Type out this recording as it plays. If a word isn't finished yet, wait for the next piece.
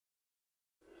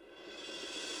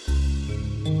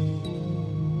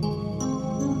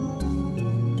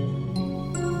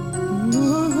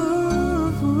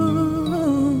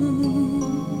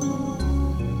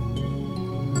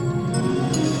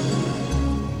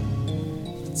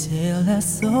till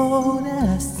as old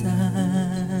as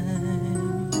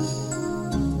time,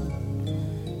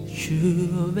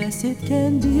 true as it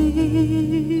can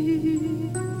be.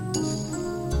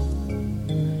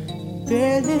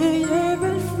 Barely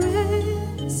ever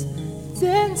friends,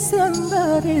 then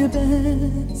somebody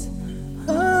bends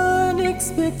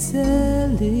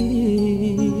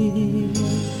unexpectedly.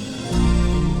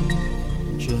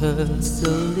 Just a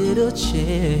little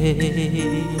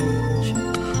change,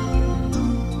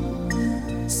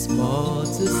 small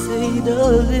to say the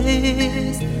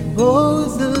least.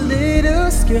 Both a little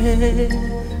scared,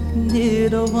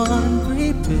 neither one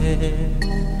prepared.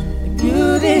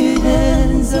 Beauty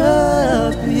ends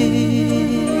up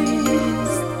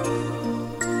peace,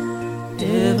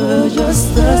 ever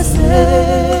just the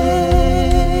same,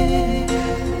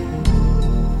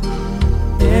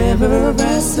 ever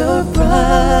as surprise,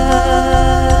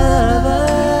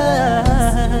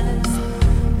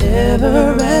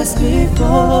 ever as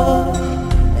before,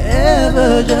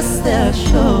 ever just as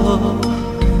sure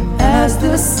as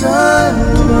the sun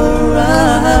will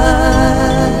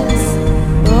rise.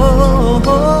 Oh, oh, oh,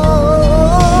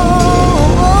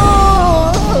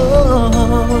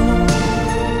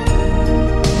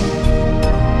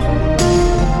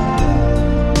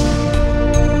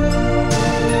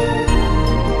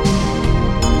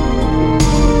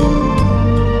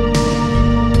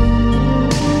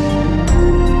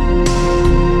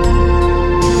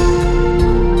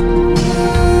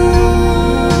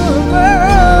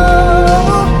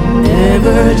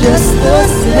 never just the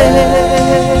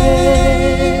same,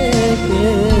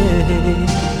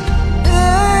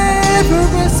 ever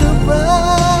a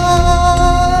surprise,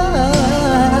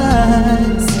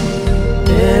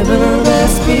 never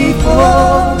as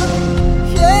before,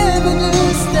 ever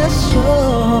just as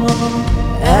sure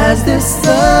as the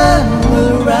sun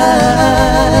will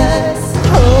rise.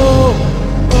 Oh,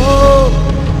 oh,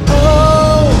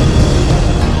 oh,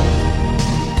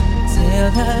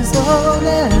 till as old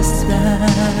as time,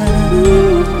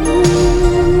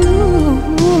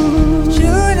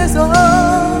 June as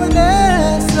old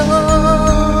as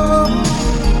song,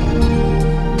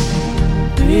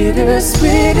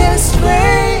 bittersweet and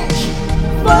strange,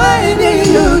 finding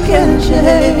you can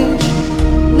change,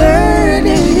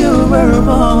 learning you were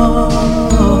wrong,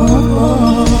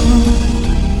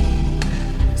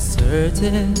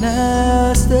 certain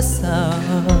as the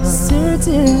sun,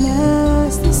 certain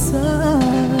as the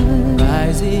sun,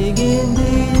 rising in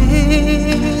the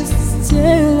east,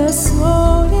 still as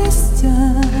old as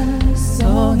time,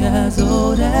 song as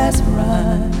old as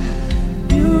rhyme,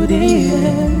 beauty